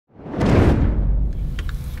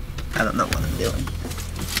I don't know what I'm doing.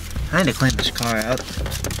 I need to clean this car out.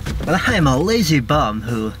 But I am a lazy bum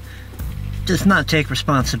who does not take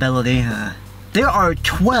responsibility. There are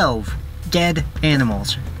 12 dead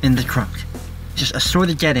animals in the trunk. Just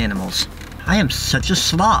assorted dead animals. I am such a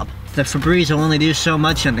slob. The Febreze will only do so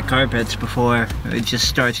much on the carpets before it just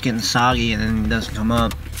starts getting soggy and then it doesn't come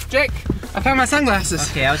up. Jake, I found my sunglasses.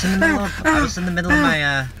 Okay, I was in the middle of my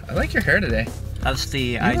I like your hair today. That's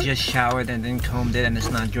the I just showered and then combed it and it's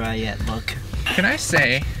not dry yet look. Can I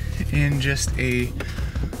say, in just a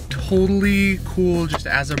totally cool, just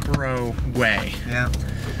as a bro way, yeah,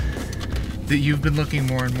 that you've been looking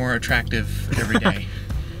more and more attractive every day.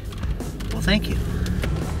 Well, thank you.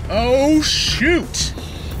 Oh shoot!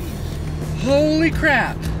 Holy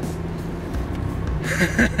crap!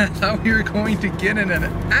 I thought we were going to get in an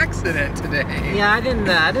accident today. Yeah, I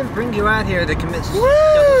didn't bring you out here to commit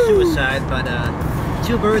double suicide, but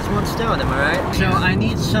two birds, one stone, am I right? So I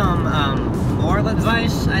need some moral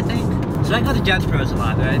advice, I think. So I go to Judge Bros a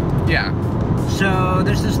lot, right? Yeah. So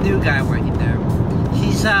there's this new guy working there.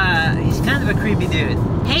 He's kind of a creepy dude.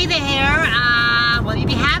 Hey there, what do you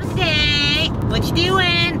be having today? What you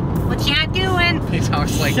doing? What you doing? He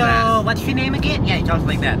talks like that. So, what's your name again? Yeah, he talks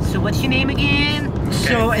like that. So, what's your name again? Okay.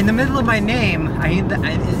 So, in the middle of my name,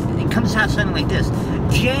 it comes out sounding like this.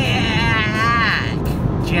 Jack.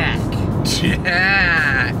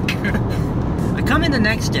 I come in the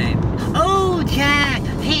next day. Oh, Jack.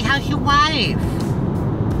 Hey, how's your wife?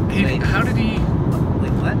 Hey, how did he...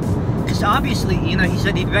 Wait, what? Because obviously, you know, he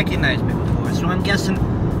said he'd recognized me before. So, I'm guessing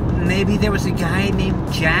maybe there was a guy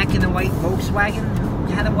named Jack in a white Volkswagen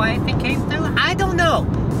who had a wife and came through? I don't know.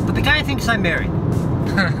 But the guy thinks I'm married.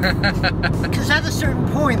 Because at a certain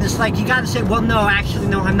point, it's like, you gotta say, well, no, actually,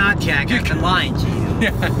 no, I'm not Jack. I've been lying to you.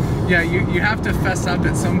 Yeah, you have to fess up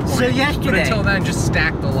at some point. So yesterday... But until then, just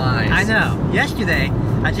stack the lies. I know. Yesterday,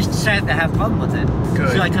 I just decided to have fun with it.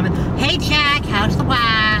 Good. So I come in, hey, Jack, how's the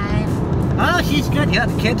wife? Oh, she's good. Yeah,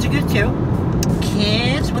 the kids are good, too.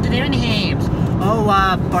 Kids? What are their names? Oh,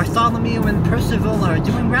 Bartholomew and Percival are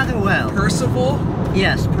doing rather well. Percival?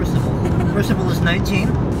 Yes, Percival. Percival is 19.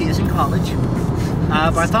 He is in college.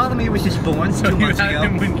 Bartholomew was just born 2 months ago. So you had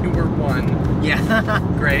him when you were 1. Yeah.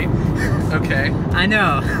 Great. Okay. I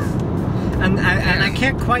know. And I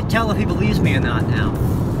can't quite tell if he believes me or not now.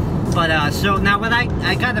 But, so now what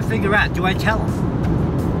I gotta figure out, do I tell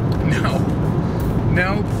him?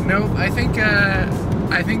 No. I think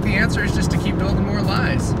the answer is just to keep building more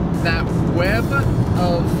lies. That web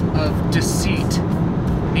of deceit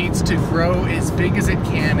needs to grow as big as it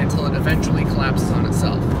can until it eventually collapses on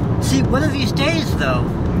itself. See, one of these days, though,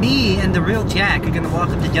 me and the real Jack are gonna walk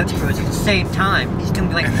up to Judge Bros at the same time. He's gonna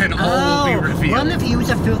be like, and then all will be revealed. One of you is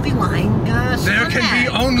a filthy lying There can be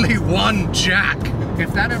only one Jack.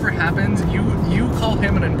 If that ever happens, you call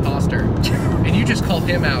him an imposter, and you just call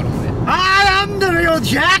him out on it. I am the real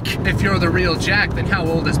Jack. If you're the real Jack, then how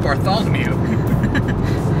old is Bartholomew?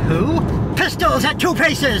 Who? Pistols at 2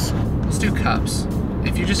 paces. Let's do cups.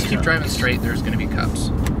 If you just keep driving straight, there's gonna be cups.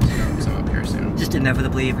 So I'm up here soon. Just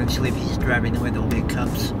inevitably, eventually, if he's driving away, there will be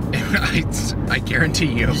cups. I guarantee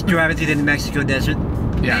you. Just driving through the New Mexico desert.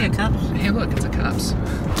 Yeah. Hey, a cups. Hey, look, it's a cups.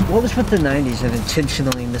 What was with the 90s of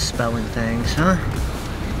intentionally misspelling things, huh?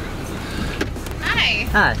 Hi.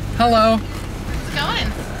 Hi. Hello. How's it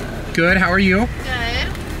going? Good, how are you? Good.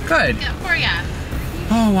 Good. Yeah, for ya.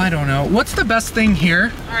 Oh, I don't know. What's the best thing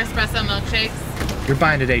here? Our espresso milkshakes. You're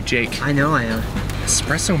buying today, Jake. I know I am.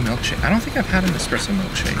 Espresso milkshake. I don't think I've had an espresso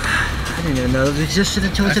milkshake. I didn't even know those existed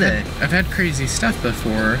until today. I've had crazy stuff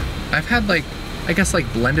before. I've had like, I guess like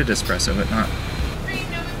blended espresso, but not. Cream,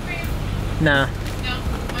 no whipped cream? Nah. No,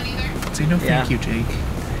 one either. Say no thank you, Jake.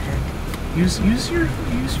 Use your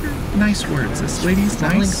nice words. This lady's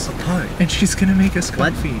nice. Apart. And she's gonna make us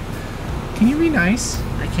coffee. What? Can you be nice?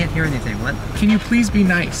 I can't hear anything. What? Can you please be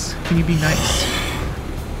nice? Can you be nice?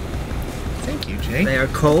 Thank you, Jake. They are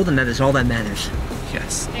cold, and that is all that matters.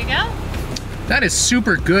 Yes. There you go. That is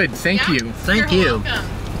super good. Thank you. Thank You're you. welcome.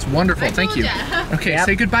 It's wonderful. Thank you. Okay, Yep.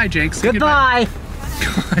 say goodbye, Jake. Say Goodbye.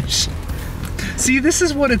 Gosh. See, this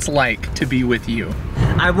is what it's like to be with you.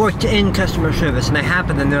 I worked in customer service, and I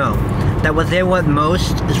happen to know that what they want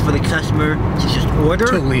most is for the customer to just order,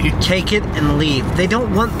 To leave. take it, and leave. They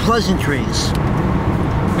don't want pleasantries.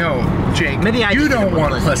 No, Jake. Maybe you don't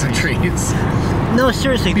want pleasantries. No,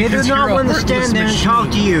 seriously, they do Because not you're a want to heartless stand there and machine.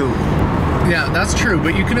 talk to you. Yeah, that's true,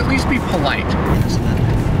 but you can at least be polite.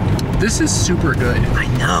 This is super good. I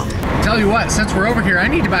know. Tell you what, since we're over here, I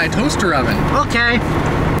need to buy a toaster oven. Okay.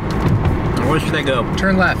 Where should I go?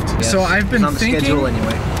 Turn left. Yes. So I've been It's on the thinking. schedule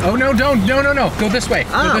anyway. Oh no! Don't! No! Go this way.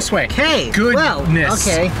 Go this way. Okay. Goodness.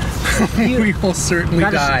 Well, okay. We will certainly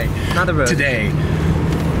die not a road today.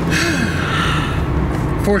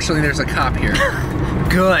 Fortunately, there's a cop here.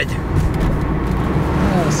 Good.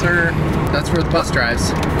 Oh, sir. That's where the bus drives.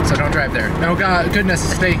 So don't drive there. No, God, goodness,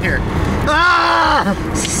 stay here. Ah!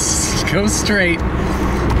 Go straight.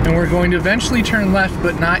 And we're going to eventually turn left,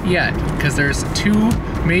 but not yet, because there's 2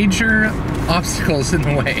 major obstacles in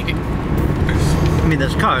the way. I mean,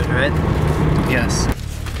 there's cars, right? Yes.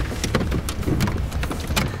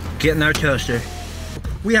 Getting our toaster.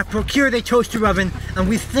 We have procured a toaster oven, and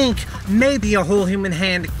we think maybe a whole human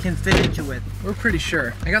hand can fit into it. We're pretty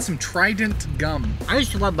sure. I got some Trident gum. I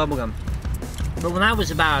used to love bubblegum, but when I was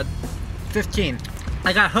about 15,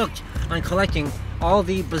 I got hooked on collecting all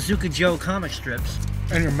the Bazooka Joe comic strips.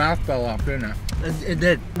 And your mouth fell off, didn't it? It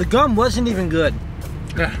did. The gum wasn't even good.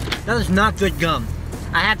 Yeah. That is not good gum.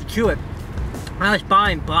 I had to chew it. I was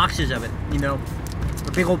buying boxes of it, you know,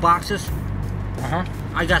 the big old boxes. Uh-huh.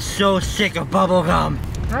 I got so sick of bubble gum.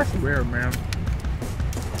 That's weird, man.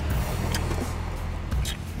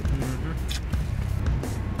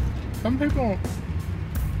 Some people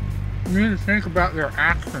need to think about their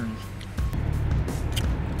actions.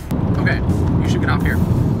 Okay, you should get off here.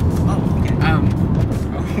 Oh, okay.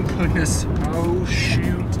 Oh goodness. Oh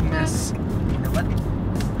shootness. You know what?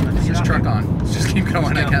 Let's just truck on. Let's just keep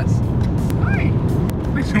going, I guess. Hi.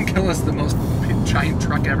 Please don't kill us the most giant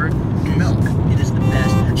truck ever. Milk. It is the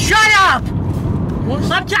best. Shut up!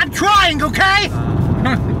 What? I'm trying, okay?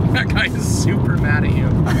 That guy is super mad at you.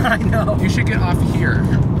 I know. You should get off here.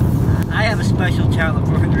 I have a special talent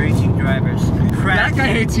for racing drivers. That guy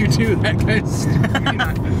hates you too. That guy's.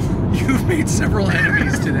 You've made several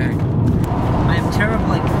enemies today. I am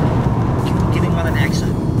terrible at getting on an exit,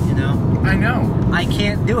 you know? I know. I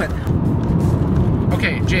can't do it.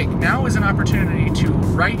 Okay, Jake, now is an opportunity to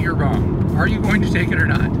right your wrong. Are you going to take it or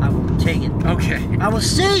not? I will take it. Okay. I will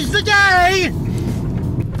seize the day!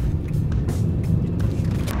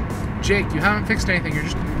 Jake, you haven't fixed anything. You're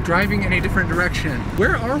just driving in a different direction.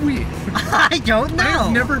 Where are we? I don't know.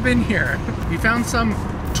 I've never been here. You found some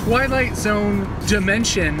Twilight Zone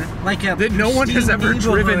dimension like a that no one has ever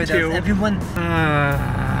driven neighborhood to. of everyone.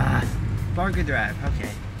 Bargain Drive. Okay.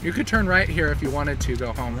 You could turn right here if you wanted to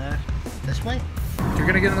go home. Left. This way. You're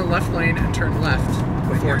gonna get in the left lane and turn left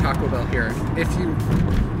before Taco Bell here. If you,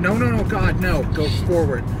 no, God, no, go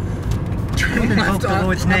forward. Turn left the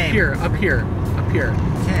Lord's name. up here.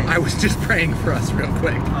 Okay. I was just praying for us real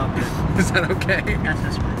quick. Oh, good. Is that okay? That's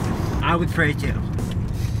this way. I would pray too.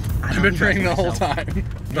 I've been praying the whole time.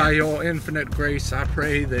 By your infinite grace, I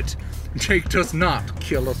pray that Jake does not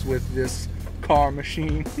kill us with this car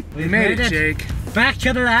machine. We made it, Jake. Back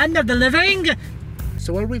to the land of the living.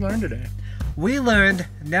 So what did we learn today? We learned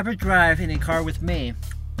never drive in a car with me.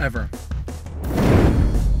 Ever.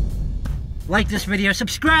 Like this video,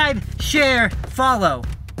 subscribe, share, follow.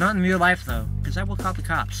 Not in real life though, because I will call the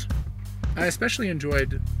cops. I especially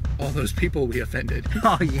enjoyed all those people we offended.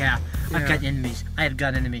 Oh yeah, I've got enemies. I have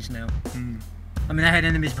got enemies now. I mean, I had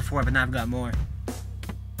enemies before, but now I've got more.